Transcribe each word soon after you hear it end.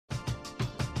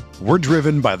We're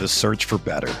driven by the search for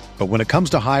better. But when it comes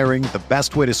to hiring, the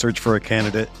best way to search for a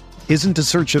candidate isn't to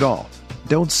search at all.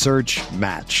 Don't search,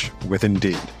 match with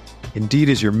Indeed. Indeed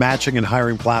is your matching and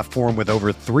hiring platform with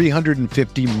over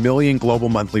 350 million global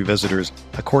monthly visitors,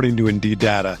 according to Indeed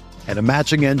data, and a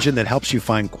matching engine that helps you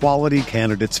find quality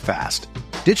candidates fast.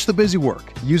 Ditch the busy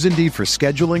work. Use Indeed for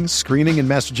scheduling, screening, and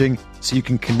messaging so you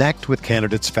can connect with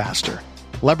candidates faster.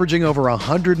 Leveraging over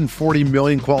 140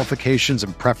 million qualifications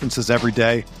and preferences every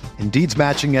day, Indeed's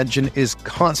matching engine is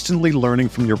constantly learning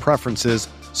from your preferences,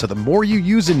 so the more you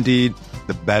use Indeed,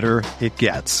 the better it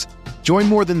gets. Join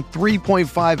more than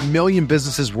 3.5 million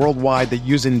businesses worldwide that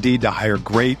use Indeed to hire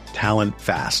great talent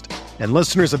fast. And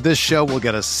listeners of this show will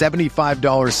get a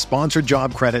 $75 sponsored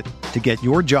job credit to get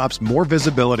your jobs more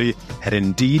visibility at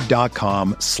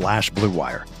Indeed.com/Blue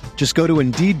Wire. Just go to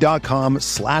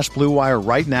Indeed.com/Blue Wire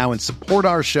right now and support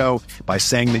our show by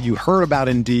saying that you heard about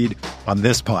Indeed on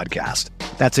this podcast.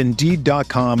 That's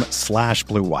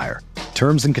Indeed.com/Blue Wire.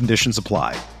 Terms and conditions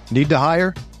apply. Need to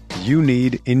hire? You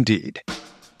need Indeed.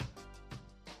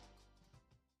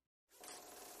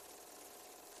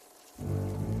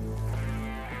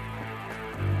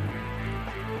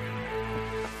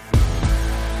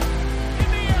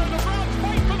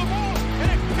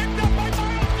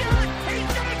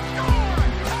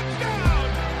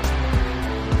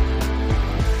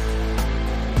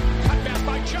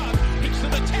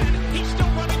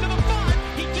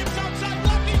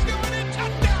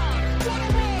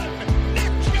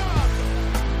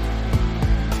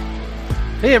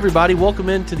 Hey everybody, welcome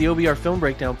into the OBR Film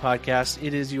Breakdown Podcast.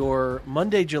 It is your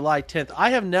Monday, July 10th. I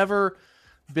have never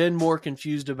been more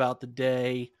confused about the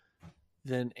day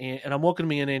than, and I'm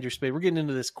welcoming in Andrew Spayde. We're getting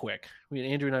into this quick.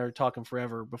 Andrew and I were talking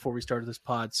forever before we started this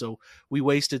pod, so we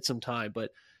wasted some time.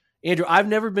 But Andrew, I've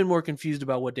never been more confused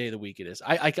about what day of the week it is.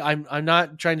 I'm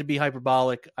not trying to be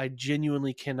hyperbolic. I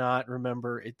genuinely cannot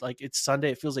remember it. Like, it's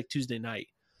Sunday. It feels like Tuesday night.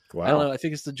 Wow. I don't know. I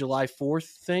think it's the July 4th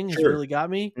thing has really got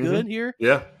me good here.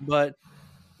 Yeah. But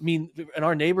I mean, in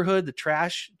our neighborhood, the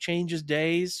trash changes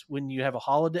days when you have a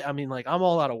holiday. I mean, like, I'm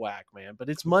all out of whack, man. But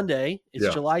it's Monday.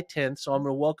 It's July 10th, so I'm going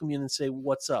to welcome you in and say,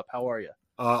 what's up? How are you?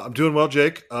 I'm doing well,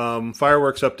 Jake.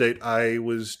 Fireworks update. I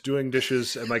was doing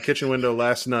dishes at my kitchen window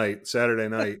last night, Saturday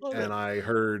night, and I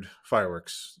heard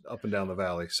fireworks up and down the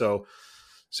valley. So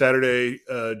Saturday,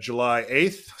 July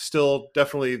 8th, still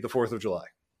definitely the 4th of July.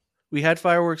 We had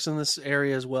fireworks in this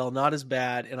area as well, not as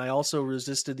bad. And I also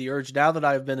resisted the urge. Now that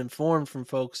I've been informed from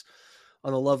folks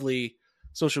on the lovely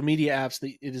social media apps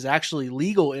that it is actually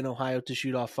legal in Ohio to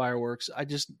shoot off fireworks, I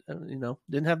just,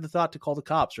 didn't have the thought to call the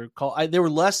cops or they were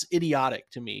less idiotic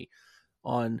to me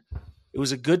it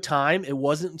was a good time. It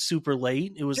wasn't super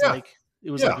late. It was like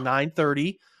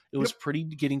 9:30. It was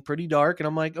getting pretty dark. And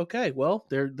I'm like, okay, well,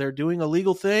 they're doing a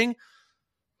legal thing.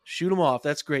 Shoot them off.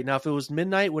 That's great. Now, if it was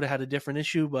midnight, would have had a different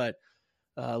issue, but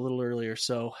a little earlier.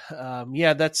 So,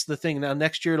 that's the thing. Now,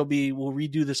 next year we'll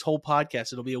redo this whole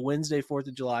podcast. It'll be a Wednesday, 4th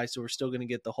of July. So we're still going to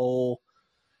get the whole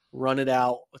run it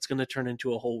out. It's going to turn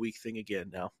into a whole week thing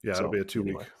again now. Yeah, it'll be a two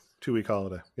week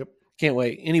holiday. Yep. Can't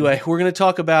wait. Anyway, we're going to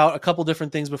talk about a couple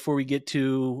different things before we get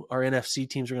to our NFC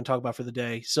teams we're going to talk about for the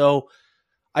day. So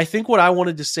I think what I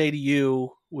wanted to say to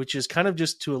you, which is kind of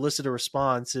just to elicit a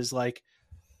response, is like,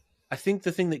 I think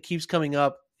the thing that keeps coming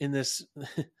up in this,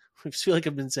 I feel like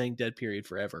I've been saying dead period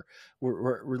forever.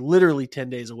 We're literally 10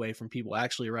 days away from people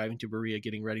actually arriving to Berea,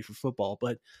 getting ready for football.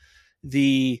 But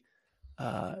the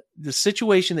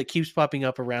situation that keeps popping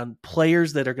up around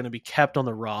players that are going to be kept on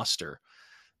the roster,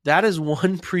 that is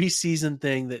one preseason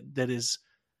thing that is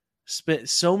spent.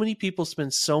 So many people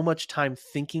spend so much time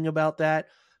thinking about that.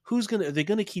 Are they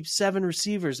going to keep 7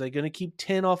 receivers? Are they going to keep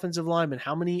 10 offensive linemen?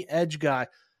 How many edge guys?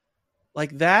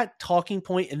 Like that talking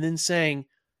point, and then saying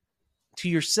to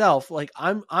yourself, like,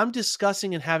 I'm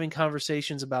discussing and having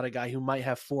conversations about a guy who might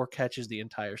have 4 catches the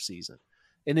entire season.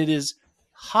 And it is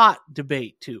hot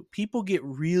debate too. People get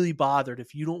really bothered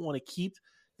if you don't want to keep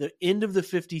the end of the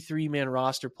 53-man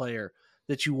roster player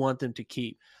that you want them to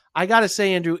keep. I got to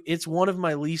say, Andrew, it's one of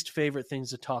my least favorite things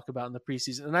to talk about in the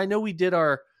preseason. And I know we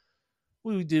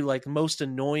do like most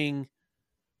annoying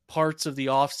parts of the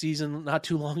off season not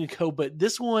too long ago, but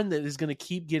this one that is going to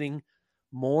keep getting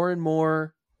more and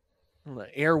more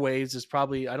airwaves is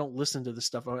probably, I don't listen to this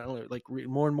stuff. I don't like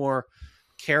more and more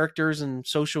characters and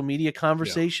social media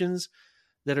conversations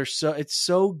that are it's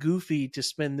so goofy to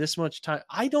spend this much time.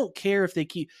 I don't care if they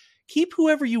keep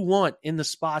whoever you want in the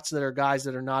spots that are guys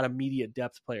that are not immediate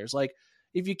depth players. Like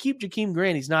if you keep Jakeem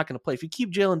Grant, he's not going to play. If you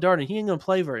keep Jalen Darden, he ain't going to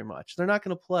play very much. They're not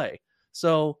going to play.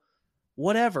 So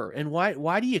whatever. And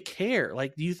why do you care?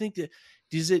 Like, do you think that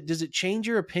does it change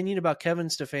your opinion about Kevin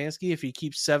Stefanski if he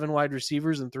keeps 7 wide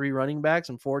receivers and 3 running backs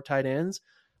and 4 tight ends?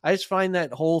 I just find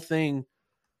that whole thing,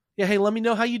 yeah, hey, let me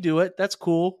know how you do it. That's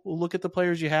cool. We'll look at the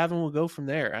players you have and we'll go from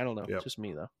there. I don't know. Yep. Just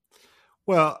me, though.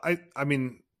 Well, I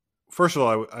mean, first of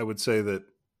all, I would say that,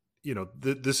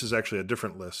 this is actually a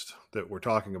different list that we're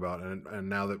talking about. And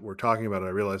now that we're talking about it, I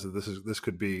realize that this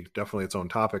could be definitely its own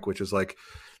topic, which is like,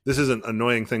 this isn't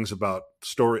annoying things about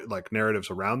story, like narratives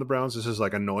around the Browns. This is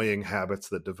like annoying habits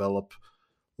that develop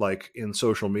like in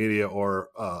social media or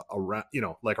around,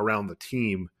 like around the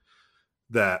team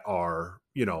that are,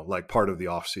 like part of the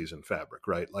off-season fabric,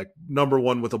 right? Like number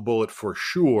one with a bullet for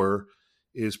sure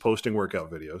is posting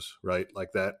workout videos, right?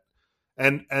 Like that.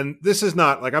 And this is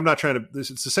not like, I'm not trying to,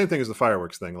 it's the same thing as the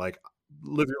fireworks thing. Like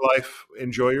live your life,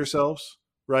 enjoy yourselves,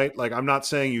 right? Like I'm not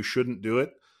saying you shouldn't do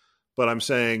it, but I'm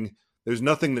saying there's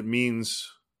nothing that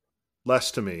means less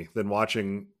to me than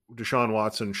watching Deshaun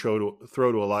Watson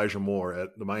throw to Elijah Moore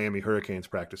at the Miami Hurricanes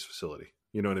practice facility.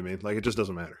 You know what I mean? Like it just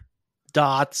doesn't matter.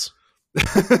 Dots.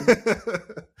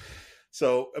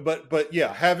 So, but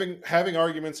yeah, having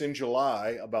arguments in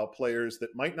July about players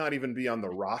that might not even be on the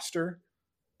roster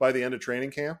by the end of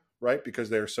training camp, right? Because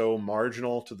they're so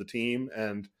marginal to the team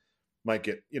and might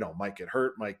get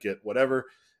hurt, might get whatever,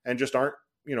 and just aren't,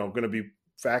 going to be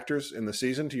factors in the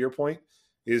season, to your point,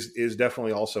 is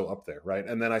definitely also up there, right?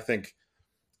 And then I think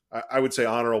I would say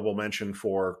honorable mention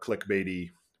for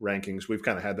clickbaity rankings. We've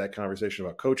kind of had that conversation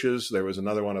about coaches. There was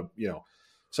another one of,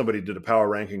 somebody did a power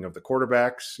ranking of the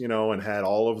quarterbacks, and had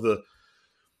all of the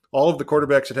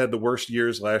quarterbacks that had the worst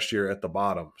years last year at the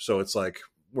bottom. So it's like,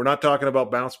 we're not talking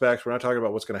about bounce backs. We're not talking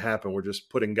about what's going to happen. We're just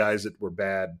putting guys that were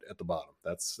bad at the bottom.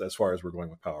 That's as far as we're going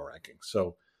with power rankings.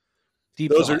 So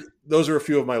those are a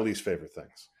few of my least favorite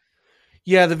things.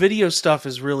 Yeah, the video stuff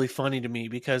is really funny to me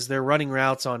because they're running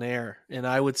routes on air, and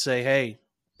I would say, hey,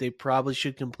 they probably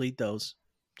should complete those.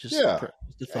 Just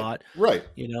the thought, right?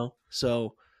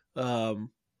 So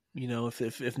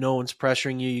if no one's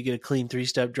pressuring you, you get a clean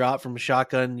 3-step drop from a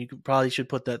shotgun. You probably should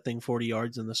put that thing 40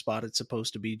 yards in the spot it's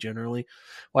supposed to be. Generally,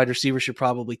 wide receiver should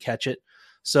probably catch it.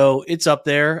 So it's up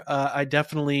there. I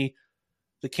definitely.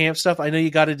 The camp stuff, I know you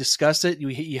got to discuss it.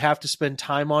 You have to spend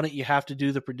time on it. You have to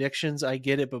do the predictions. I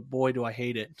get it, but boy, do I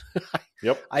hate it.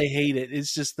 Yep. I hate it.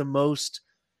 It's just the most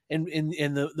 – and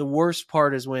the worst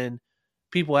part is when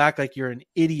people act like you're an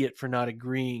idiot for not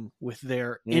agreeing with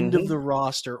their end of the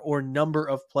roster or number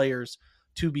of players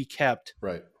to be kept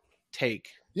take.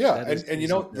 Yeah, and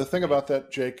the thing about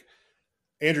that, Jake,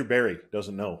 Andrew Berry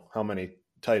doesn't know how many –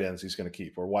 tight ends he's going to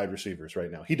keep or wide receivers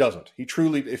right now. He doesn't. He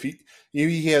truly, if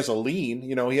he has a lean,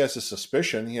 he has a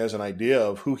suspicion, he has an idea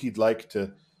of who he'd like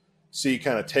to see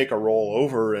kind of take a roll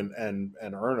over and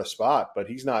earn a spot, but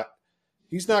he's not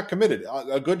committed.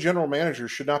 A good general manager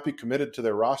should not be committed to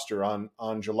their roster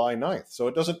on July 9th. So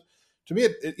it doesn't, to me,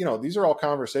 these are all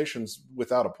conversations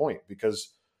without a point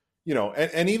because,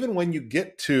 and even when you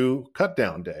get to cut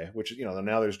down day, which,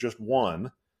 now there's just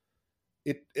one,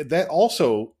 that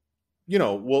also,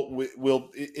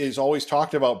 is always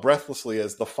talked about breathlessly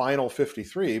as the final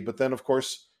 53. But then, of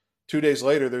course, 2 days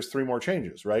later, there's 3 more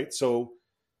changes, right? So,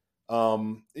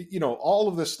 all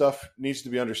of this stuff needs to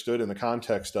be understood in the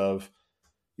context of,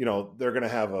 they're going to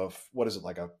have a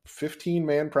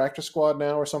 15-man practice squad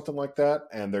now or something like that.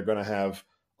 And they're going to have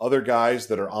other guys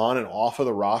that are on and off of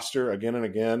the roster again and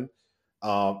again.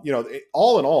 All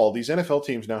in all, these NFL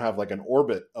teams now have like an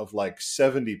orbit of like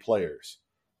 70 players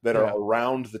that are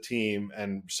around the team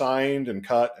and signed and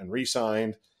cut and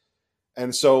re-signed.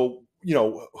 And so,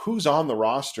 who's on the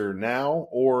roster now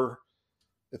or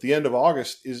at the end of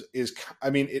August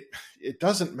it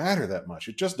doesn't matter that much.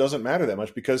 It just doesn't matter that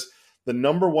much because the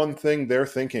number one thing they're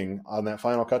thinking on that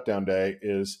final cutdown day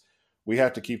is we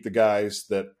have to keep the guys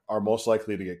that are most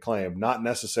likely to get claimed, not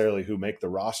necessarily who make the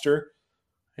roster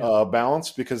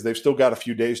balanced because they've still got a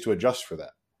few days to adjust for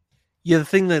that. Yeah. The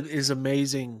thing that is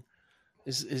amazing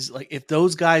is like if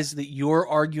those guys that you're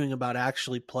arguing about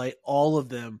actually play, all of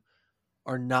them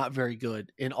are not very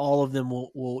good and all of them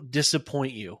will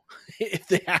disappoint you if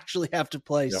they actually have to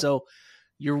play. Yep. So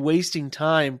you're wasting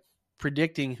time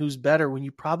predicting who's better when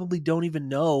you probably don't even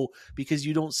know because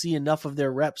you don't see enough of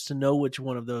their reps to know which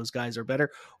one of those guys are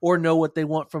better or know what they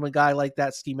want from a guy like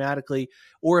that schematically,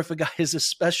 or if a guy is a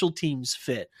special teams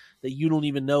fit that you don't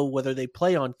even know whether they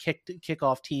play on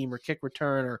kickoff team or kick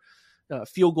return or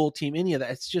field goal team, any of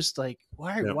that. It's just like,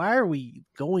 why are we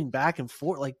going back and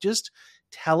forth? Like, just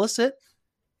tell us it,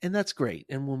 and that's great,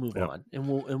 and we'll move on, and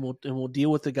we'll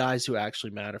deal with the guys who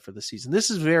actually matter for the season.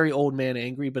 This is very old man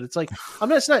angry, but it's like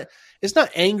it's not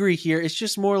angry here. It's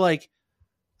just more like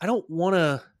I don't want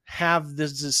to have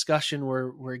this discussion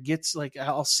where it gets like,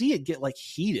 I'll see it get like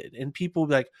heated and people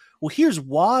be like, well, here's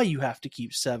why you have to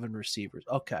keep 7 receivers.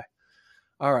 Okay.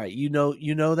 All right. You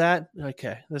know that?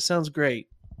 Okay. That sounds great.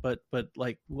 But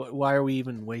like, why are we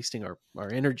even wasting our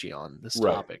energy on this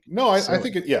topic? No, I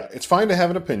think it's fine to have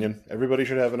an opinion. Everybody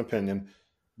should have an opinion,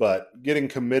 but getting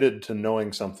committed to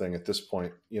knowing something at this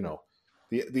point,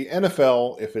 the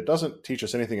NFL, if it doesn't teach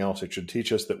us anything else, it should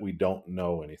teach us that we don't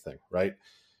know anything, right?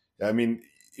 I mean,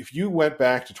 if you went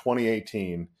back to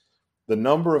 2018, the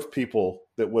number of people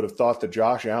that would have thought that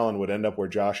Josh Allen would end up where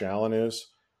Josh Allen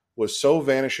is was so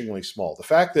vanishingly small. The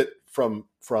fact that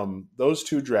from those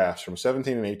 2 drafts, from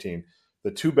 17 and 18,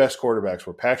 the 2 best quarterbacks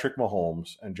were Patrick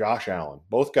Mahomes and Josh Allen,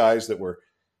 both guys that were,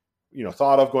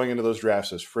 thought of going into those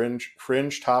drafts as fringe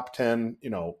top 10,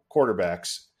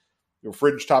 quarterbacks,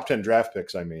 fringe top 10 draft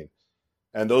picks, I mean.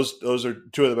 And those are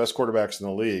 2 of the best quarterbacks in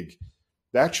the league.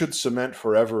 That should cement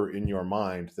forever in your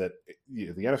mind that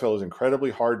the NFL is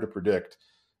incredibly hard to predict.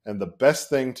 And the best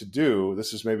thing to do,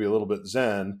 this is maybe a little bit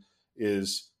Zen,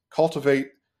 is cultivate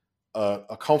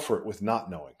a comfort with not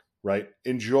knowing, right?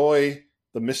 Enjoy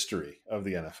the mystery of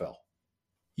the NFL.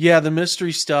 Yeah, the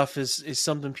mystery stuff is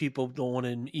something people don't want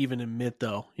to even admit,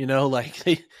 though. Like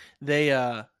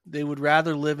they would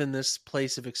rather live in this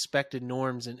place of expected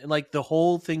norms, and like the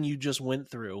whole thing you just went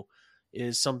through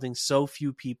is something so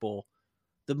few people.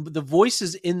 The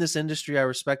voices in this industry I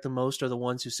respect the most are the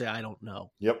ones who say I don't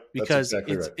know. Yep, because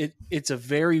that's exactly right. It's a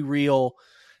very real.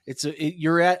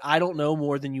 You're at I don't know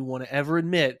more than you want to ever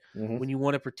admit when you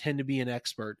want to pretend to be an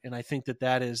expert, and I think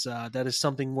that is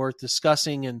something worth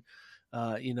discussing and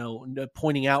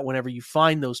pointing out whenever you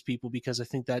find those people, because I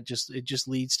think that just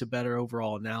leads to better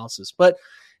overall analysis. But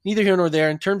neither here nor there.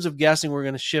 In terms of guessing, we're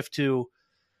going to shift to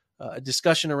a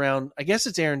discussion around, I guess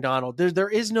it's Aaron Donald. There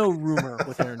is no rumor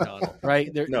with Aaron Donald,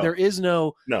 right? There is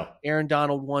no Aaron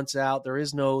Donald wants out. There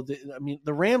is no, the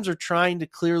Rams are trying to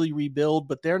clearly rebuild,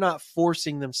 but they're not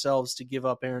forcing themselves to give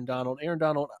up Aaron Donald. Aaron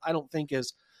Donald, I don't think,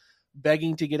 is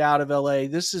begging to get out of LA.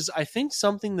 This is, I think,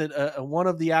 something that one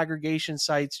of the aggregation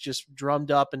sites just drummed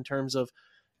up in terms of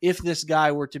if this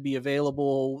guy were to be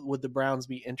available, would the Browns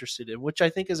be interested in, which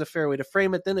I think is a fair way to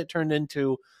frame it. Then it turned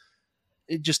into,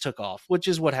 it just took off, which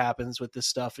is what happens with this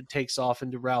stuff. It takes off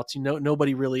into routes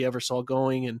nobody really ever saw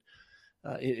going, and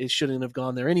it shouldn't have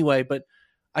gone there anyway. But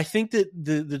I think that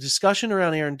the discussion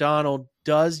around Aaron Donald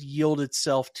does yield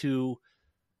itself to,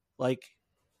 like,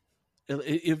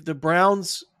 if the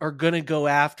Browns are going to go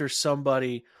after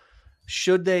somebody,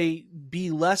 should they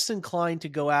be less inclined to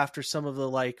go after some of the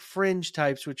like fringe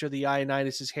types, which are the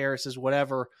Ioannidis, Harris's,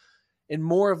 whatever, and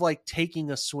more of like taking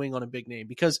a swing on a big name?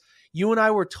 Because you and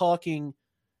I were talking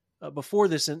before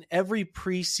this, and every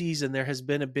preseason there has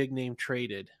been a big name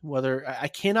traded. Whether I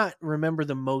cannot remember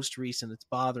the most recent, it's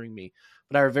bothering me,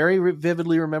 but I very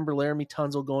vividly remember Laramie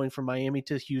Tunsil going from Miami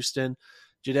to Houston,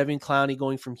 Jadeveon Clowney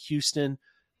going from Houston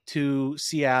to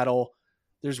Seattle.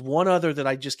 There's one other that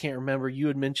I just can't remember. You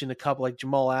had mentioned a couple, like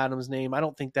Jamal Adams' name. I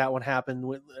don't think that one happened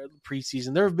with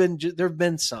preseason. There have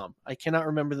been some. I cannot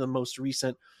remember the most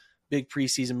recent big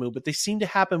preseason move, but they seem to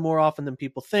happen more often than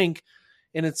people think.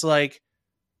 And it's like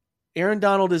Aaron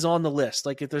Donald is on the list.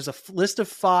 Like if there's a list of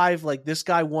 5, like this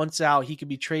guy wants out, he could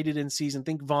be traded in season.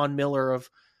 Think Von Miller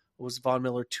was Von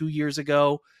Miller 2 years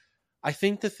ago. I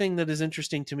think the thing that is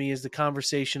interesting to me is the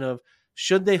conversation of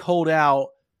should they hold out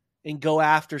and go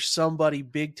after somebody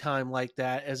big time like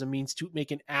that as a means to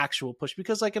make an actual push,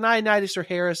 because like an Ioannidis or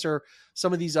Harris or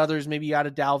some of these others, maybe out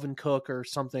of Dalvin Cook or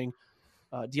something,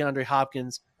 DeAndre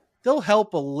Hopkins, they'll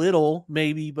help a little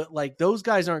maybe, but like those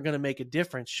guys aren't going to make a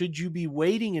difference. Should you be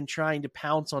waiting and trying to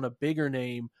pounce on a bigger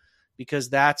name because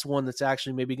that's one that's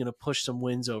actually maybe going to push some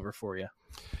wins over for you?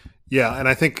 Yeah. And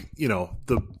I think,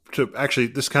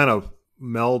 this kind of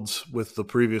melds with the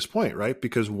previous point, right?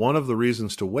 Because one of the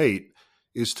reasons to wait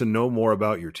is to know more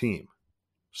about your team.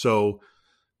 So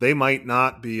they might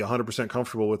not be 100%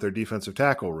 comfortable with their defensive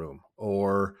tackle room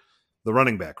or the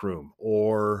running back room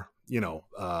or, the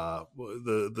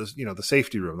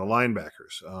safety room, the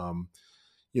linebackers.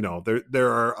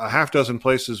 There are a half dozen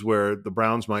places where the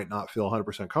Browns might not feel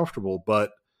 100% comfortable,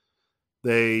 but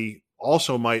they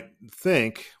also might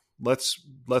think, let's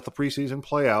let the preseason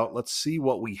play out. Let's see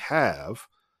what we have,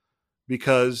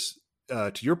 because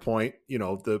to your point,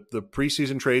 the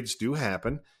preseason trades do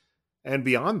happen. And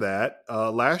beyond that,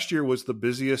 last year was the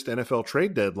busiest NFL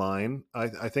trade deadline,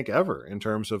 I think, ever, in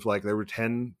terms of like there were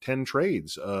 10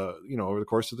 trades, over the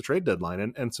course of the trade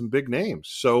deadline and some big names.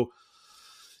 So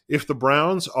if the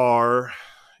Browns are,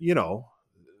 6-2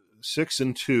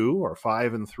 or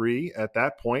 5-3 at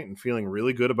that point and feeling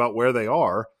really good about where they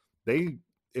are, they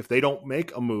if they don't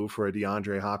make a move for a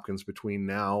DeAndre Hopkins between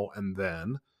now and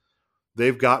then,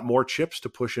 they've got more chips to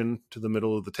push into the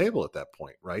middle of the table at that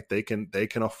point, right? They can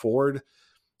afford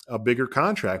a bigger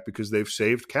contract because they've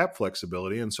saved cap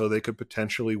flexibility, and so they could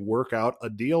potentially work out a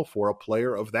deal for a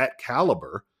player of that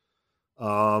caliber,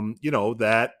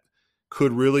 that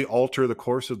could really alter the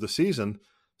course of the season.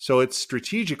 So it's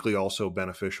strategically also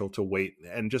beneficial to wait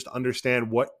and just understand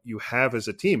what you have as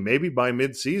a team. Maybe by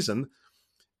midseason,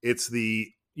 it's the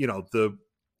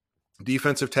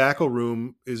defensive tackle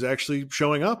room is actually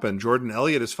showing up, and Jordan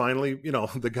Elliott is finally,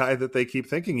 the guy that they keep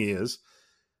thinking he is.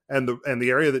 And the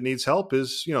area that needs help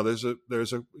is, there's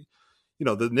a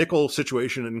the nickel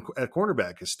situation at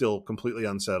cornerback is still completely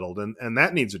unsettled, and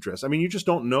that needs addressed. I mean, you just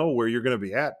don't know where you're going to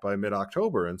be at by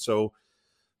mid-October. And so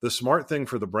the smart thing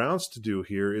for the Browns to do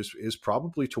here is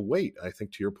probably to wait, I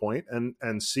think, to your point,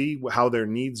 and see how their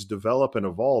needs develop and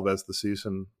evolve as the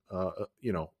season,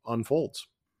 unfolds.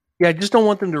 Yeah, I just don't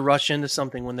want them to rush into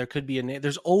something when there could be a name.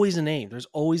 There's always a name. There's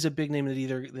always a big name that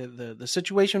either the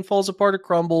situation falls apart or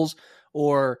crumbles,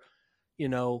 or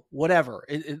whatever.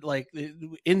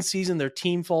 In season, their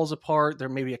team falls apart. There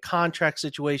may be a contract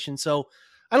situation. So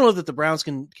I don't know that the Browns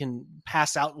can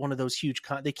pass out one of those huge.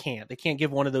 They can't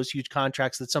give one of those huge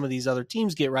contracts that some of these other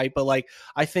teams get, right. But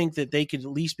I think that they could at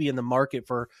least be in the market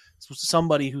for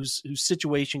somebody whose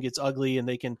situation gets ugly, and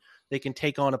they can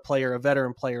take on a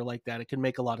veteran player like that. It can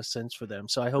make a lot of sense for them.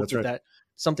 So I hope that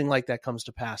something like that comes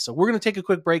to pass. So we're going to take a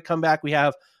quick break, come back. We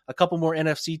have a couple more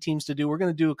NFC teams to do. We're going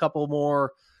to do a couple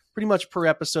more pretty much per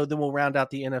episode. Then we'll round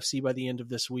out the NFC by the end of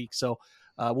this week. So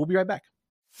we'll be right back.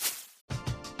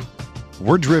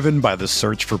 We're driven by the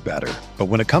search for better. But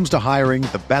when it comes to hiring,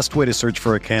 the best way to search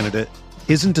for a candidate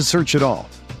isn't to search at all.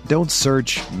 Don't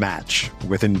search, match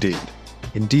with Indeed.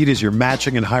 Indeed is your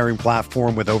matching and hiring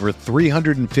platform with over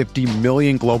 350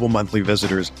 million global monthly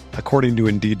visitors, according to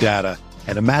Indeed data,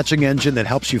 and a matching engine that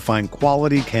helps you find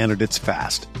quality candidates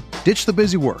fast. Ditch the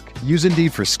busy work. Use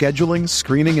Indeed for scheduling,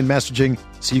 screening, and messaging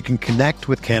so you can connect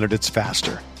with candidates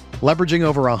faster. Leveraging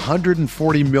over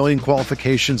 140 million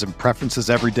qualifications and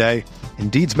preferences every day,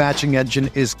 Indeed's matching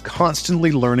engine is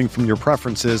constantly learning from your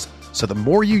preferences, so the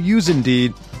more you use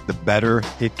Indeed, the better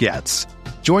it gets.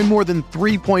 Join more than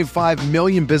 3.5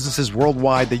 million businesses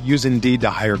worldwide that use Indeed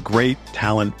to hire great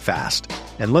talent fast.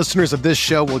 And listeners of this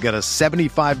show will get a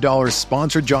 $75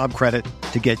 sponsored job credit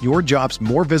to get your jobs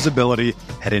more visibility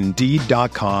at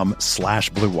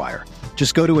Indeed.com/Blue Wire.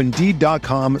 Just go to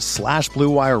Indeed.com/Blue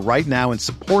Wire right now and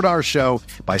support our show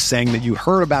by saying that you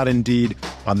heard about Indeed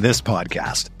on this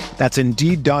podcast. That's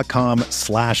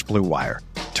Indeed.com/Blue Wire.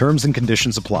 Terms and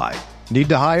conditions apply. Need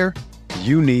to hire?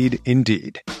 You need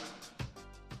Indeed.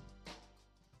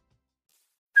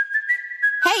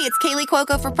 Hey, it's Kaylee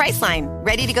Cuoco for Priceline.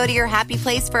 Ready to go to your happy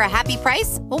place for a happy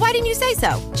price? Well, why didn't you say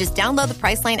so? Just download the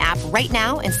Priceline app right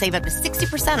now and save up to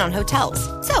 60% on hotels.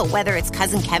 So whether it's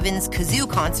Cousin Kevin's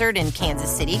Kazoo Concert in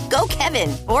Kansas City, go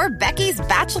Kevin, or Becky's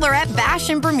Bachelorette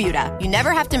Bash in Bermuda, you never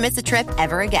have to miss a trip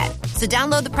ever again. So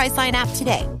download the Priceline app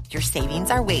today. Your savings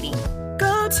are waiting.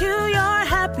 Go to your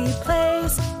happy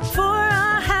place for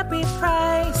a happy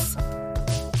price.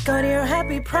 Go to your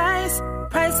happy price,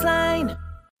 Priceline.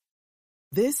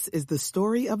 This is the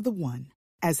story of the one.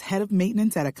 As head of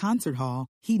maintenance at a concert hall,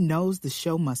 he knows the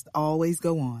show must always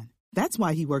go on. That's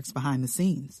why he works behind the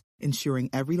scenes, ensuring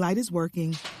every light is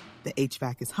working, the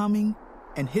HVAC is humming,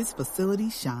 and his facility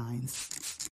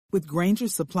shines. With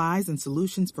Grainger's supplies and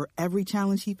solutions for every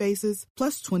challenge he faces,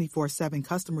 plus 24/7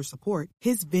 customer support,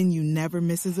 his venue never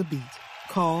misses a beat.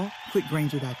 Call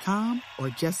quickgrainger.com or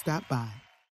just stop by.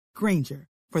 Grainger,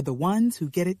 for the ones who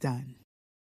get it done.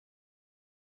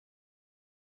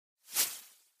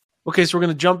 Okay, so we're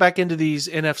going to jump back into these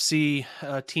NFC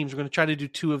teams. We're going to try to do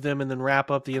two of them and then wrap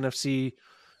up the NFC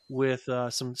with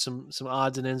some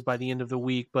odds and ends by the end of the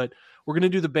week. But we're going to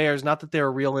do the Bears. Not that they're a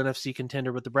real NFC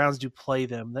contender, but the Browns do play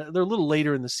them. They're a little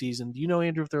later in the season. Do you know,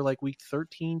 Andrew, if they're like week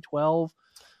 13, 12?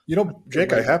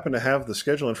 Jake, I happen to have the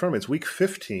schedule in front of me. It's week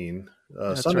 15,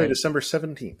 Sunday, right. December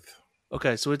 17th.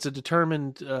 Okay, so it's a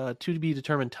determined, to be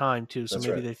determined time too. So That's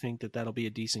maybe right. They think that'll be a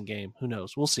decent game. Who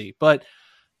knows? We'll see. But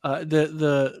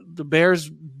the Bears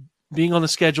being on the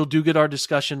schedule do get our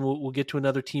discussion. We'll get to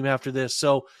another team after this.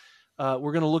 So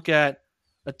we're going to look at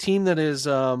a team that is,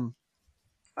 I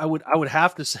would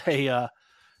have to say,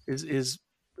 is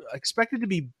expected to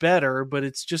be better, but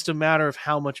it's just a matter of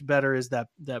how much better is that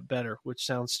better, which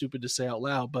sounds stupid to say out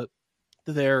loud, but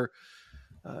they're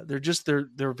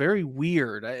very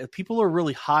weird. People are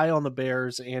really high on the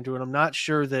Bears, Andrew, and I'm not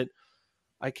sure that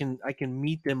I can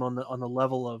meet them on the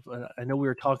level of. I know we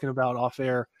were talking about off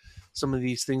air some of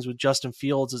these things with Justin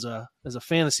Fields as a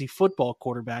fantasy football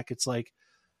quarterback. It's like,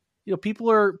 people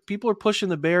are pushing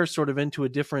the Bears sort of into a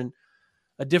different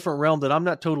realm that I'm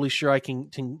not totally sure I can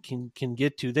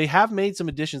get to. They have made some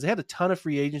additions. They had a ton of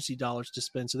free agency dollars to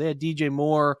spend. So they had DJ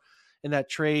Moore in that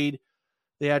trade.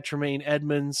 They had Tremaine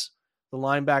Edmonds, the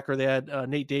linebacker. They had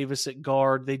Nate Davis at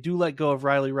guard. They do let go of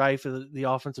Riley Rife, the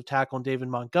offensive tackle, and David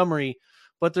Montgomery.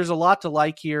 But there's a lot to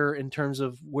like here in terms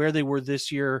of where they were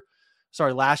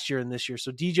last year and this year.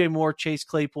 So DJ Moore, Chase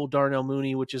Claypool, Darnell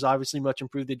Mooney, which is obviously much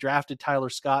improved. They drafted Tyler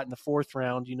Scott in the 4th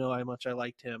round. You know how much I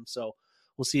liked him. So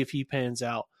we'll see if he pans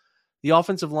out. The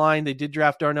offensive line, they did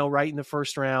draft Darnell Wright in the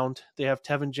 1st round. They have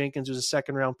Tevin Jenkins, who's a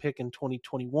 2nd-round pick in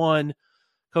 2021.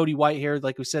 Cody Whitehair,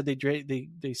 like we said,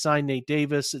 they signed Nate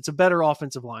Davis. It's a better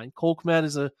offensive line. Cole Kmet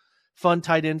is a fun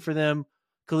tight end for them.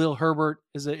 Khalil Herbert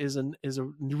is a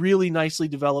really nicely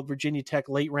developed Virginia Tech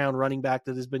late-round running back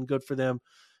that has been good for them,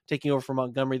 taking over from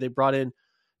Montgomery. They brought in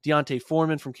Deontay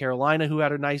Foreman from Carolina, who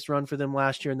had a nice run for them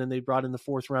last year, and then they brought in the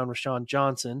 4th round Rashawn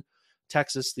Johnson,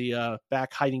 Texas, the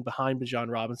back hiding behind Bijan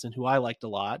Robinson, who I liked a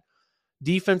lot.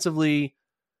 Defensively,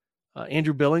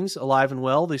 Andrew Billings, alive and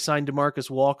well. They signed DeMarcus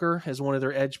Walker as one of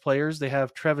their edge players. They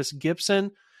have Trevis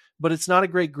Gibson, but it's not a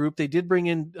great group. They did bring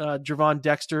in Javon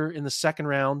Dexter in the 2nd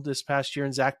round this past year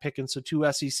and Zach Pickens, so 2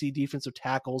 SEC defensive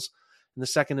tackles in the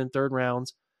 2nd and 3rd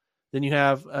rounds. Then you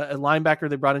have a linebacker.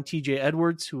 They brought in TJ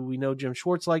Edwards, who we know Jim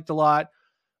Schwartz liked a lot,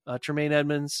 Tremaine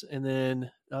Edmonds, and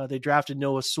then they drafted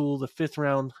Noah Sewell, the 5th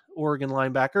round Oregon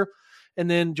linebacker. And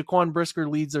then Jaquan Brisker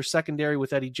leads their secondary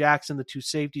with Eddie Jackson. The 2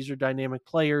 safeties are dynamic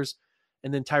players.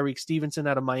 And then Tyreek Stevenson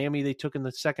out of Miami, they took in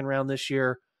the 2nd round this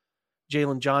year.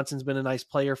 Jalen Johnson's been a nice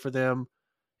player for them.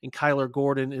 And Kyler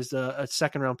Gordon is a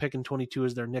 2nd round pick in 22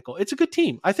 as their nickel. It's a good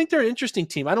team. I think they're an interesting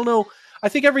team. I don't know. I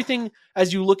think everything,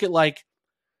 as you look at like,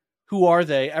 who are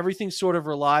they? Everything sort of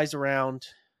relies around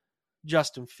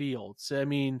Justin Fields. I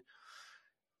mean,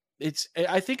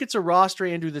 I think it's a roster,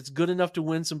 Andrew, that's good enough to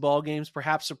win some ball games,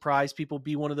 perhaps surprise people,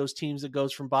 be one of those teams that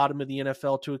goes from bottom of the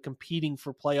NFL to a competing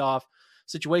for playoff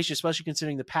situation, especially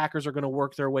considering the Packers are going to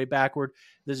work their way backward.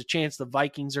 There's a chance the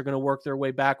Vikings are going to work their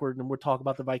way backward, and we'll talk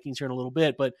about the Vikings here in a little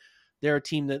bit, but they're a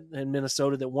team that in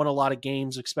Minnesota that won a lot of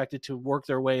games, expected to work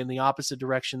their way in the opposite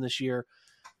direction this year,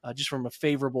 just from a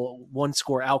favorable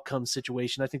 1-score outcome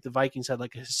situation. I think the Vikings had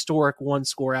like a historic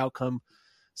 1-score outcome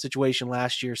situation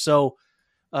last year. So,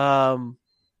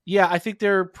 yeah, I think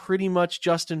they're pretty much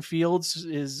Justin Fields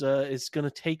is going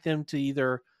to take them to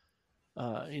either,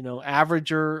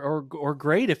 average or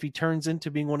great if he turns into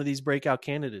being one of these breakout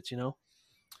candidates,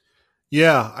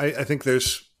 Yeah, I think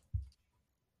there's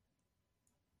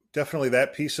definitely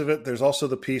that piece of it. There's also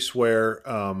the piece where,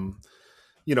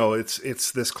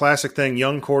 it's this classic thing,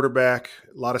 young quarterback,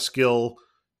 a lot of skill,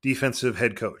 defensive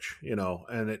head coach,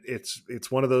 and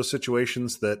it's one of those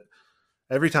situations that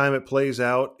every time it plays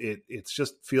out, it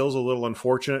just feels a little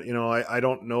unfortunate. I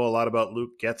don't know a lot about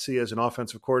Luke Getsy as an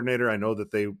offensive coordinator. I know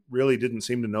that they really didn't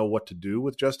seem to know what to do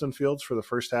with Justin Fields for the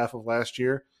first half of last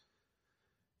year,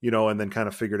 and then kind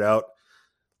of figured out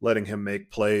letting him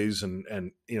make plays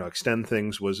and extend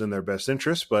things was in their best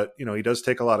interest. But, he does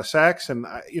take a lot of sacks. And,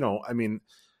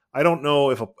 I don't know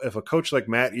if a coach like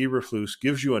Matt Eberflus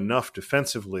gives you enough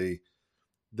defensively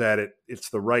that it's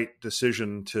the right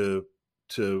decision to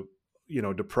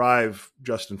deprive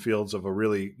Justin Fields of a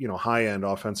really, high-end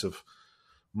offensive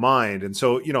mind. And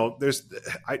so,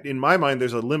 in my mind,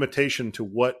 there's a limitation to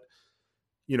what,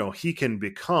 he can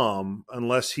become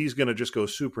unless he's going to just go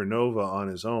supernova on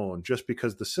his own, just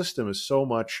because the system is so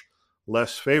much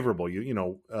less favorable.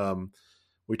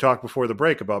 We talked before the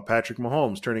break about Patrick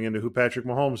Mahomes turning into who Patrick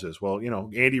Mahomes is. Well,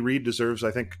 Andy Reid deserves,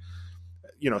 I think,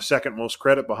 second most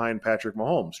credit behind Patrick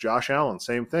Mahomes. Josh Allen,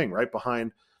 same thing. Right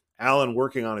behind Allen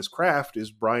working on his craft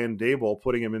is Brian Daboll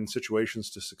putting him in situations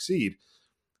to succeed.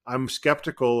 I'm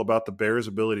skeptical about the Bears'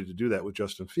 ability to do that with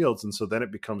Justin Fields. And so then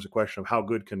it becomes a question of how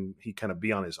good can he kind of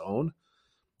be on his own?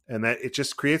 And that it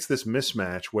just creates this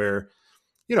mismatch where,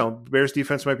 Bears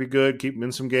defense might be good, keep him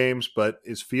in some games, but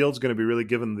is Fields going to be really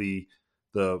given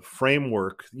the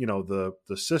framework, the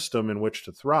system in which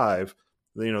to thrive?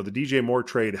 The DJ Moore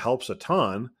trade helps a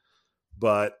ton,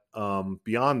 but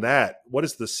beyond that, what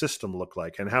does the system look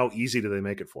like and how easy do they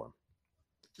make it for him?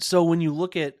 So when you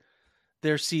look at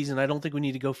their season, I don't think we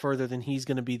need to go further than he's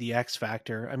going to be the X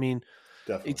factor. I mean,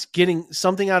 definitely. It's getting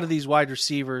something out of these wide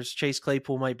receivers. Chase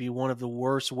Claypool might be one of the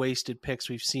worst wasted picks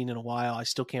we've seen in a while. I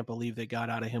still can't believe they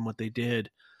got out of him what they did.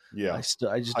 Yeah. I just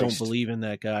don't believe in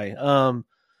that guy.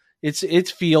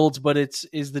 It's Fields, but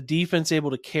is the defense able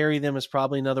to carry them is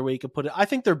probably another way you could put it. I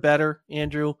think they're better,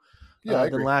 Andrew.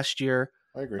 than last year.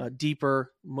 I agree.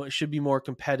 Deeper, should be more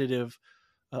competitive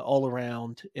all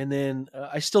around. And then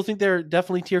I still think they're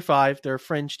definitely tier 5. They're a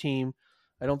fringe team.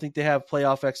 I don't think they have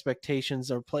playoff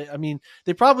expectations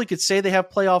they probably could say they have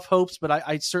playoff hopes, but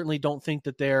I certainly don't think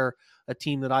that they're a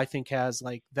team that I think has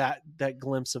like that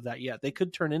glimpse of that yet. They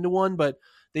could turn into one, but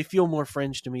they feel more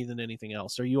fringe to me than anything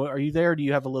else. Are you there? Or do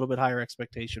you have a little bit higher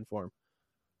expectation for them?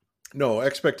 No,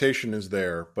 expectation is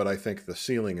there, but I think the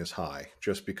ceiling is high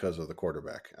just because of the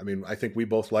quarterback. I mean, I think we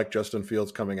both like Justin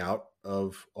Fields coming out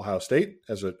of Ohio State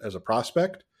as a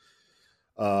prospect.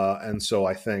 And so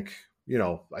I think,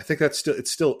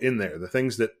 it's still in there. The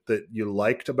things that you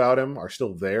liked about him are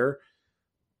still there.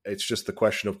 It's just the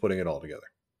question of putting it all together.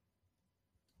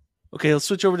 Okay, let's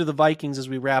switch over to the Vikings as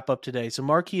we wrap up today. So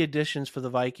marquee additions for the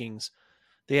Vikings.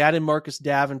 They added Marcus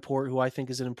Davenport, who I think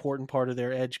is an important part of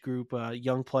their edge group,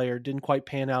 young player. Didn't quite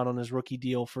pan out on his rookie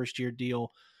deal, first-year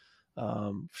deal.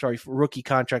 Rookie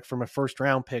contract from a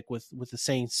first-round pick with the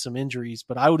Saints, some injuries.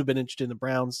 But I would have been interested in the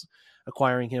Browns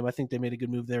acquiring him. I think they made a good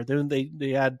move there. Then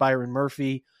they add Byron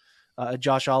Murphy,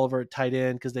 Josh Oliver at tight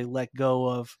end because they let go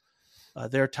of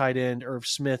their tight end, Irv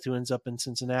Smith, who ends up in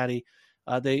Cincinnati.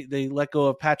 They let go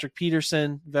of Patrick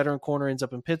Peterson, veteran corner, ends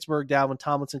up in Pittsburgh. Dalvin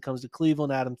Tomlinson comes to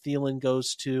Cleveland. Adam Thielen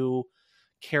goes to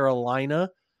Carolina.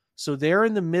 So they're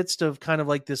in the midst of kind of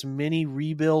like this mini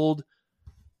rebuild,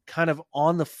 kind of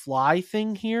on the fly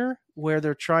thing here, where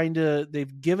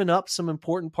they've given up some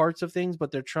important parts of things,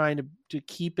 but they're trying to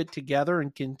keep it together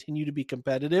and continue to be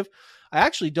competitive. I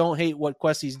actually don't hate what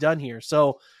Kwesi's done here.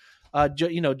 So,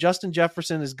 Justin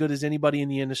Jefferson, as good as anybody in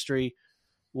the industry,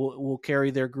 will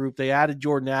carry their group. They added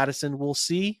Jordan Addison. We'll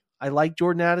see. I like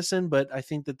Jordan Addison, but I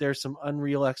think that there's some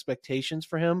unreal expectations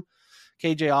for him.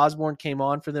 KJ Osborne came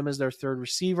on for them as their third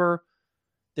receiver.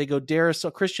 They go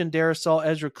Christian Darrisaw,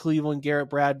 Ezra Cleveland, Garrett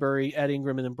Bradbury, Ed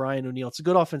Ingram, and then Brian O'Neill. It's a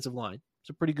good offensive line. It's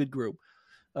a pretty good group.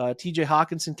 TJ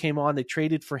Hawkinson came on. They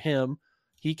traded for him.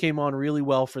 He came on really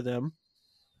well for them.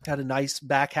 Had a nice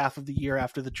back half of the year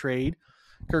after the trade.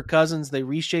 Kirk Cousins, they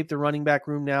reshaped the running back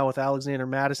room now with Alexander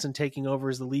Madison taking over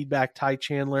as the lead back, Ty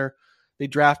Chandler. They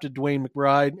drafted Dwayne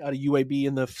McBride out of UAB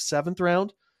in the 7th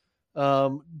round.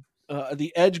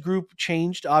 The edge group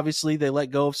changed. Obviously, they let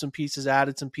go of some pieces,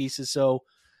 added some pieces. So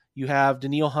you have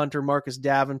Danielle Hunter, Marcus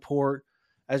Davenport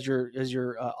as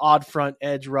your odd front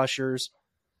edge rushers.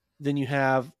 Then you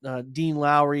have Dean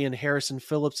Lowry and Harrison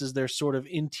Phillips as their sort of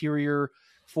interior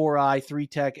 4-eye,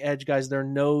 3-tech edge guys. Their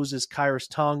nose is Kairos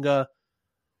Tonga.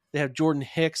 They have Jordan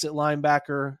Hicks at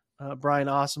linebacker, Brian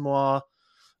Asamoah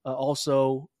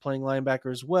also playing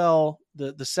linebacker as well.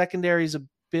 The secondary is a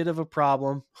bit of a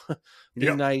problem.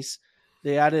 Nice.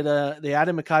 They added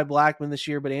Mekhi Blackman this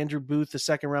year, but Andrew Booth, the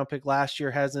 2nd round pick last year,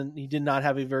 he did not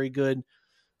have a very good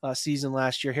season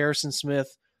last year. Harrison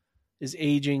Smith is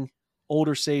aging,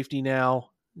 older safety now.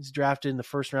 He's drafted in the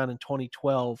 1st round in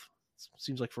 2012.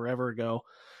 Seems like forever ago.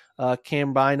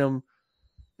 Cam Bynum,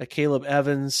 Caleb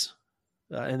Evans,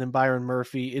 and then Byron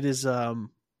Murphy. It's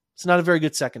not a very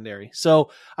good secondary.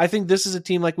 So I think this is a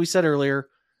team, like we said earlier,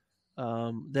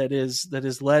 that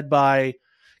is led by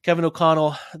Kevin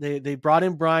O'Connell. They brought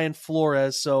in Brian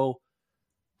Flores. So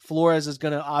Flores is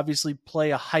going to obviously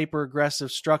play a hyper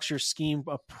aggressive structure scheme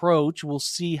approach. We'll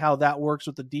see how that works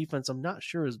with the defense. I'm not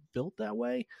sure is built that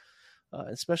way,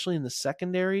 especially in the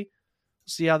secondary.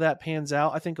 See how that pans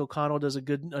out. I think O'Connell does a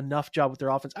good enough job with their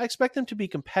offense. I expect them to be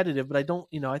competitive, but I don't,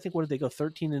 I think what did they go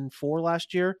 13-4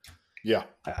 last year? Yeah.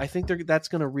 I think that's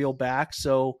going to reel back.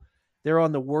 So they're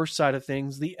on the worst side of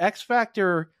things. The X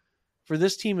factor for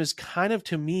this team is kind of,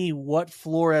 to me, what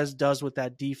Flores does with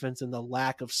that defense and the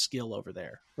lack of skill over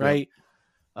there. Right.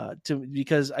 Yeah.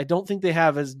 Because I don't think they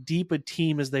have as deep a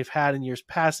team as they've had in years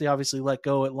past. They obviously let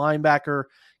go at linebacker.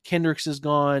 Kendricks is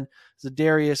gone.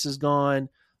 Zadarius is gone.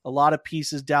 A lot of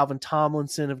pieces, Dalvin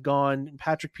Tomlinson have gone.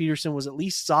 Patrick Peterson was at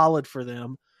least solid for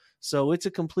them. So it's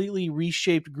a completely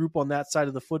reshaped group on that side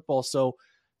of the football. So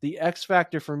the X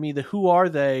factor for me, the who are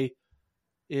they,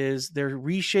 is they're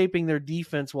reshaping their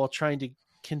defense while trying to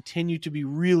continue to be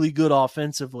really good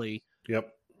offensively.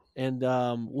 Yep. And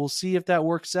we'll see if that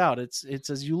works out. It's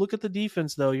as you look at the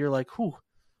defense, though, you're like, whew,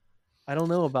 I don't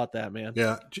know about that, man.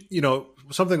 Yeah.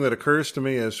 Something that occurs to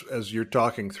me as you're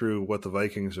talking through what the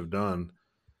Vikings have done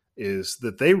is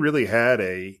that they really had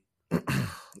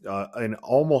an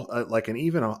almost like an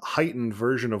even a heightened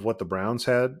version of what the Browns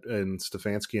had in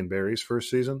Stefanski and Barry's first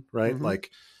season, right? Mm-hmm.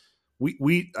 Like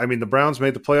the Browns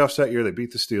made the playoffs that year. They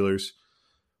beat the Steelers.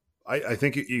 I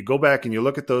think you go back and you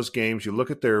look at those games, you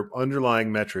look at their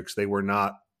underlying metrics. They were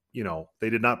not, they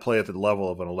did not play at the level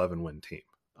of an 11-win team.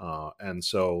 They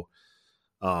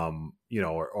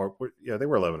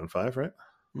were 11-5, right?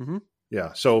 Mm-hmm.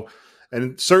 Yeah. So,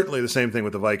 and certainly the same thing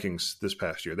with the Vikings this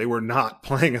past year. They were not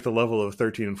playing at the level of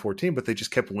 13 and 14, but they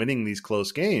just kept winning these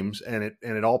close games, and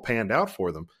it all panned out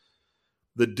for them.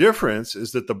 The difference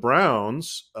is that the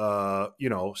Browns,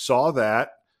 saw that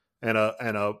and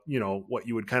a what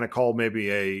you would kind of call maybe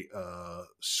a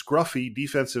scruffy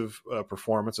defensive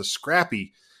performance, a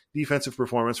scrappy defensive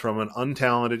performance from an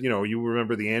untalented. You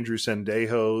remember the Andrew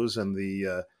Sendejos and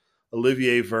the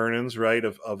Olivier Vernons, right,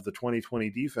 of the 2020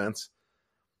 defense,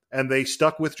 and they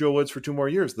stuck with Joe Woods for 2 more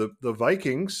years. The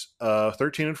Vikings,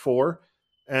 13-4,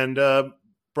 and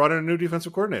brought in a new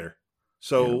defensive coordinator.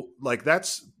 So,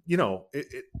 that's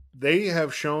they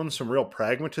have shown some real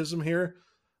pragmatism here.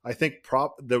 I think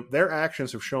their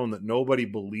actions have shown that nobody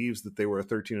believes that they were a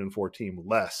 13-4 team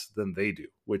less than they do,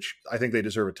 which I think they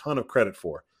deserve a ton of credit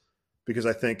for. Because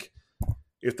I think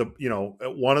if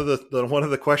one of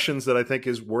the questions that I think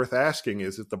is worth asking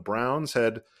is if the Browns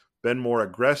had been more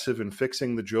aggressive in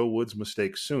fixing the Joe Woods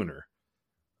mistake sooner,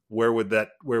 where would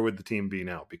the team be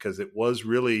now? Because it was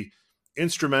really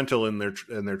instrumental in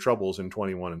their troubles in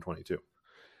 21 and 22.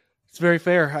 It's very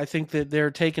fair. I think that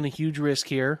they're taking a huge risk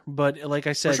here, but like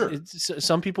I said, sure.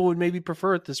 Some people would maybe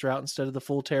prefer it this route instead of the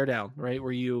full teardown, right?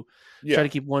 Where you try to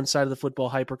keep one side of the football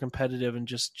hyper competitive and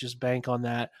just bank on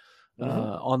that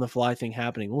on the fly thing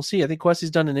happening. We'll see. I think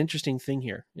Quessie's done an interesting thing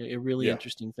here, a really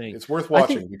interesting thing. It's worth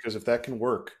watching because if that can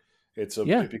work, it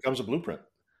becomes a blueprint.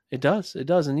 It does.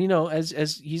 And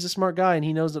as he's a smart guy and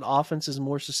he knows that offense is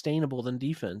more sustainable tthan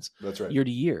defense. That's right. Year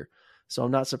to year. So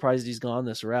I'm not surprised he's gone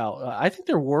this route. I think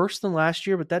they're worse than last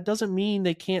year, but that doesn't mean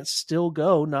they can't still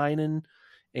go 9-8,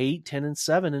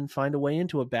 10-7, and find a way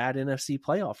into a bad NFC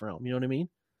playoff realm. You know what I mean?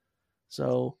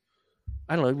 So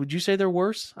I don't know. Would you say they're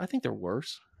worse? I think they're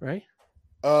worse, right?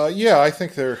 Yeah, I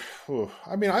think they're.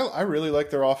 I really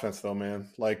like their offense though, man.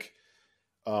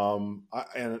 Dalvin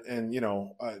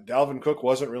Cook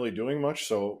wasn't really doing much,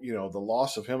 so the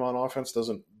loss of him on offense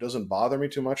doesn't bother me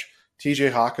too much.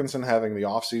 TJ Hawkinson having the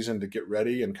offseason to get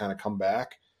ready and kind of come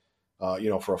back,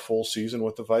 for a full season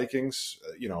with the Vikings.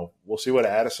 We'll see what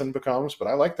Addison becomes, but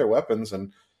I like their weapons,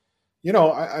 and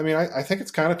I think it's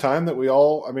kind of time that we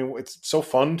all. It's so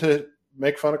fun to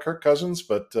make fun of Kirk Cousins,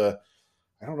 but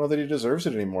I don't know that he deserves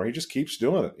it anymore. He just keeps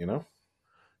doing it,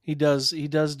 He does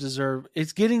deserve.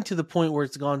 It's getting to the point where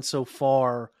it's gone so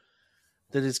far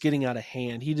that it's getting out of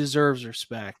hand. He deserves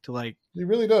respect. He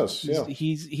really does.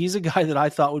 He's a guy that I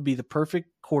thought would be the perfect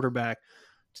quarterback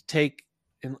to take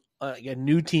a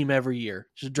new team every year.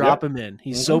 Just drop him in.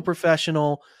 He's so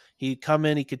professional. He'd come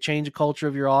in. He could change the culture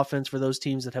of your offense for those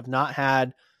teams that have not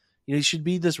had. He should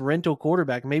be this rental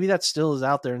quarterback. Maybe that still is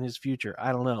out there in his future.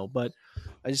 I don't know, but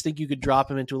I just think you could drop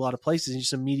him into a lot of places. He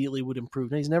just immediately would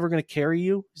improve. Now, he's never going to carry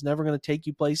you. He's never going to take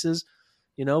you places,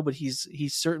 but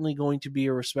he's certainly going to be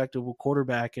a respectable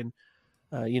quarterback. And,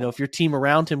 if your team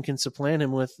around him can supply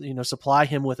him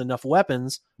with enough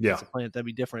weapons, that'd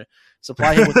be different.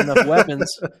 Supply him with enough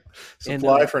weapons.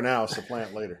 Supply for now,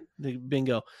 supplant later.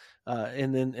 Bingo.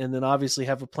 And then obviously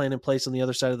have a plan in place on the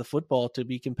other side of the football to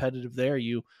be competitive there.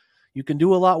 You can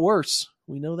do a lot worse.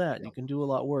 We know that. You can do a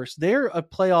lot worse. They're a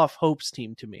playoff hopes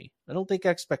team to me. I don't think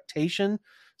expectation,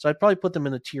 so I'd probably put them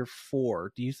in a tier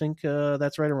 4. Do you think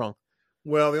that's right or wrong?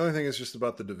 Well, the only thing is just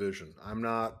about the division. I'm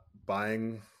not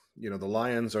buying, the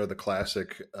Lions are the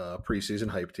classic preseason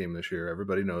hype team this year.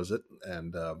 Everybody knows it.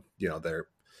 And,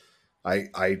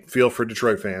 I feel for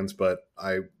Detroit fans, but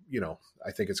I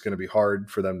think it's going to be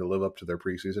hard for them to live up to their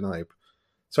preseason hype.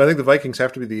 So I think the Vikings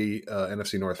have to be the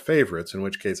NFC North favorites, in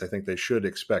which case I think they should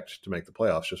expect to make the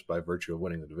playoffs just by virtue of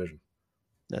winning the division.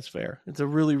 That's fair. It's a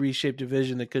really reshaped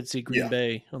division that could see Green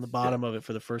Bay on the bottom of it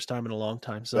for the first time in a long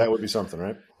time. So that would be something,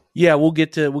 right? Yeah, we'll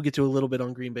get to a little bit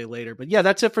on Green Bay later. But yeah,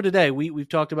 that's it for today. We've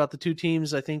talked about the two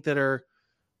teams I think that are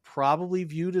probably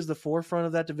viewed as the forefront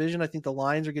of that division. I think the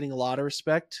Lions are getting a lot of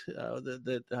respect.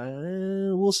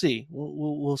 We'll see.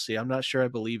 We'll see. I'm not sure I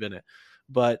believe in it,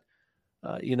 but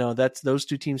that's those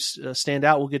two teams stand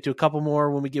out. We'll get to a couple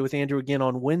more when we get with Andrew again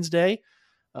on Wednesday.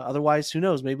 Otherwise, who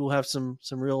knows? Maybe we'll have some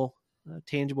real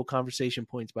tangible conversation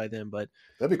points by then. But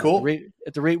that'd be cool.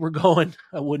 At the rate we're going,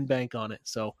 I wouldn't bank on it.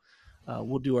 So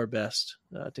we'll do our best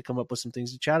to come up with some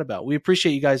things to chat about. We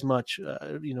appreciate you guys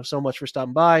so much for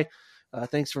stopping by.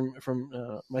 Thanks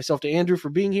from myself to Andrew for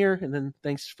being here, and then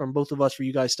thanks from both of us for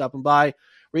you guys stopping by.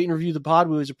 Rate and review the pod.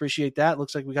 We always appreciate that.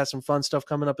 Looks like we got some fun stuff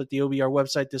coming up at the OBR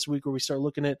website this week where we start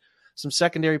looking at some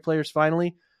secondary players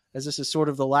finally, as this is sort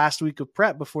of the last week of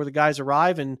prep before the guys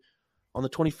arrive. And on the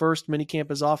 21st,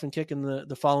 minicamp is off and kicking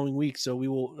the following week. So we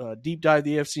will deep dive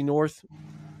the AFC North,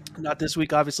 not this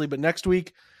week, obviously, but next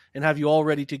week, and have you all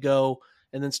ready to go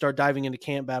and then start diving into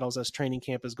camp battles as training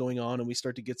camp is going on, and we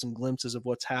start to get some glimpses of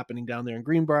what's happening down there in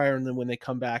Greenbrier, and then when they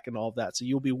come back and all of that. So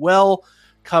you'll be well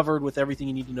covered with everything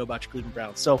you need to know about your Cleveland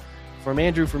Browns. So from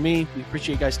Andrew, for me, we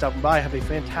appreciate you guys stopping by. Have a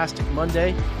fantastic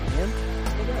Monday, and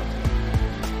go Browns.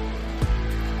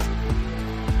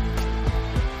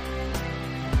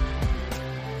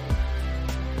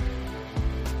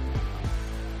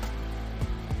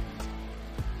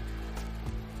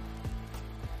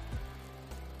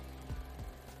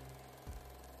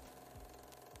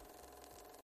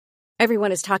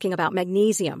 Everyone is talking about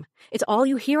magnesium. It's all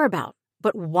you hear about.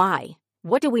 But why?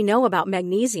 What do we know about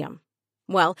magnesium?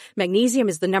 Well, magnesium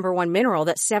is the number one mineral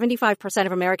that 75%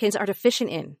 of Americans are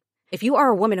deficient in. If you are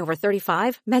a woman over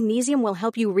 35, magnesium will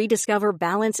help you rediscover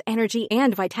balance, energy,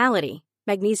 and vitality.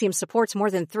 Magnesium supports more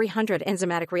than 300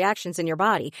 enzymatic reactions in your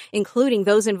body, including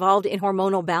those involved in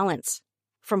hormonal balance.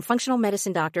 From functional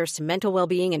medicine doctors to mental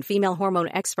well-being and female hormone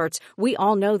experts, we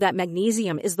all know that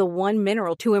magnesium is the one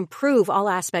mineral to improve all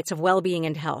aspects of well-being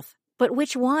and health. But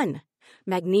which one?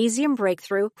 Magnesium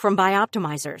Breakthrough from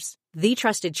Bioptimizers, the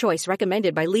trusted choice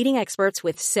recommended by leading experts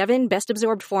with 7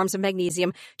 best-absorbed forms of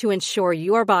magnesium to ensure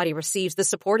your body receives the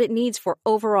support it needs for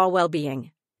overall well-being.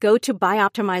 Go to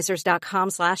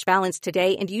bioptimizers.com/balance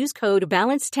today and use code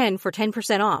BALANCE10 for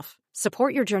 10% off.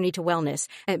 Support your journey to wellness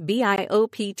at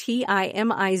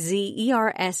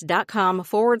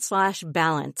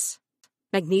bioptimizers.com/balance.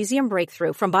 Magnesium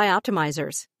Breakthrough from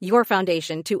Bioptimizers, your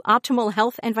foundation to optimal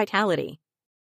health and vitality.